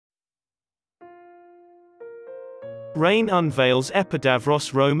Rain unveils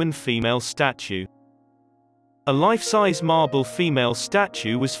Epidavros Roman female statue. A life-size marble female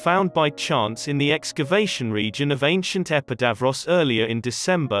statue was found by chance in the excavation region of Ancient Epidavros earlier in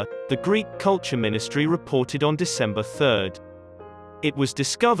December, the Greek Culture Ministry reported on December 3. It was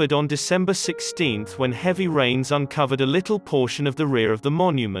discovered on December 16 when heavy rains uncovered a little portion of the rear of the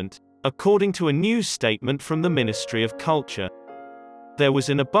monument, according to a news statement from the Ministry of Culture. There was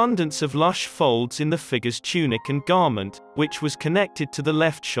an abundance of lush folds in the figure's tunic and garment, which was connected to the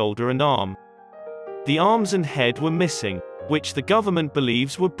left shoulder and arm. The arms and head were missing, which the government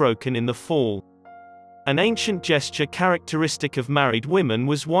believes were broken in the fall. An ancient gesture characteristic of married women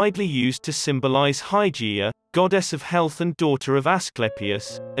was widely used to symbolize Hygeia, goddess of health and daughter of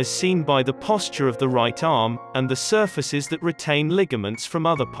Asclepius, as seen by the posture of the right arm, and the surfaces that retain ligaments from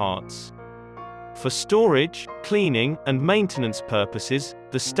other parts. For storage, cleaning, and maintenance purposes,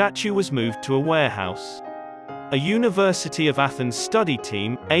 the statue was moved to a warehouse. A University of Athens study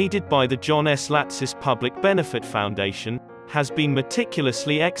team, aided by the John S. Latsis Public Benefit Foundation, has been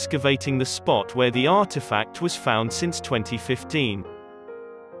meticulously excavating the spot where the artifact was found since 2015.